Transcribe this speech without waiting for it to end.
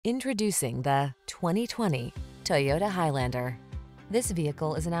Introducing the 2020 Toyota Highlander. This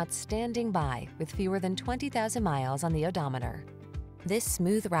vehicle is an outstanding buy with fewer than 20,000 miles on the odometer. This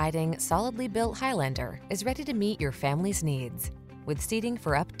smooth-riding, solidly built Highlander is ready to meet your family's needs. With seating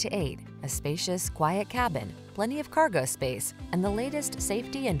for up to 8, a spacious, quiet cabin, plenty of cargo space, and the latest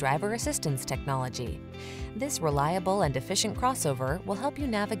safety and driver assistance technology, this reliable and efficient crossover will help you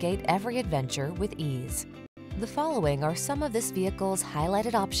navigate every adventure with ease. The following are some of this vehicle's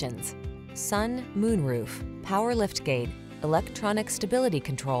highlighted options: sun, moonroof, power liftgate, electronic stability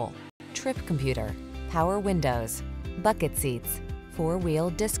control, trip computer, power windows, bucket seats, 4-wheel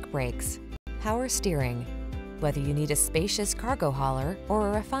disc brakes, power steering. Whether you need a spacious cargo hauler or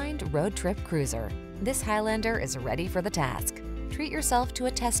a refined road trip cruiser, this Highlander is ready for the task. Treat yourself to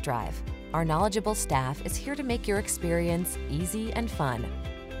a test drive. Our knowledgeable staff is here to make your experience easy and fun.